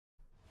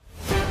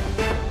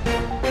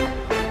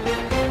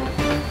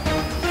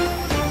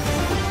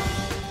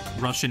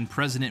Russian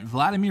President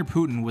Vladimir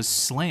Putin was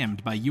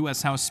slammed by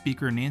U.S. House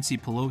Speaker Nancy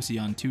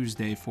Pelosi on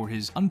Tuesday for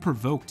his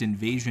unprovoked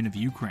invasion of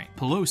Ukraine.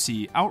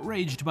 Pelosi,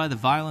 outraged by the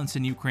violence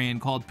in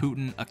Ukraine, called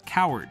Putin a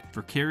coward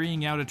for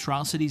carrying out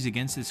atrocities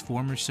against his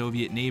former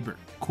Soviet neighbor.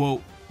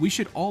 Quote, "We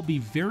should all be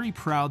very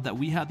proud that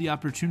we had the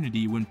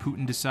opportunity when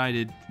Putin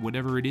decided,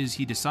 whatever it is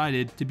he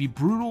decided, to be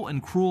brutal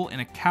and cruel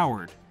and a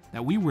coward,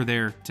 that we were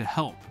there to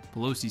help,"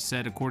 Pelosi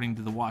said, according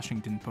to the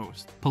Washington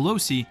Post.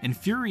 Pelosi,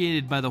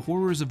 infuriated by the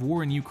horrors of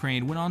war in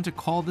Ukraine, went on to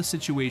call the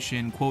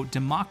situation, quote,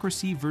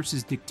 "democracy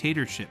versus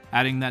dictatorship,"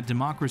 adding that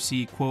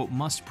democracy, quote,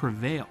 "must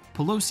prevail."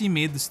 Pelosi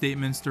made the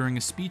statements during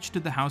a speech to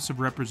the House of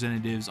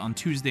Representatives on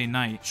Tuesday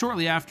night,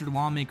 shortly after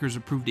lawmakers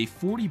approved a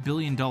 $40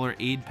 billion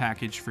aid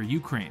package for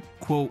Ukraine.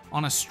 Quote,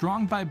 "On a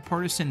strong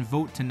bipartisan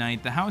vote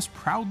tonight, the House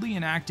proudly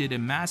enacted a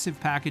massive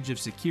package of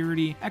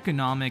security,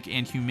 economic,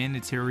 and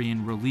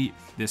humanitarian relief.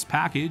 This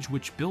package,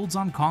 which builds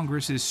on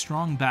Congress's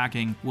strong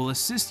backing, will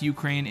assist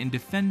Ukraine in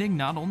defending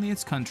not only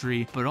its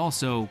country, but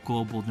also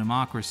global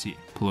democracy,"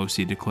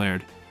 Pelosi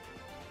declared.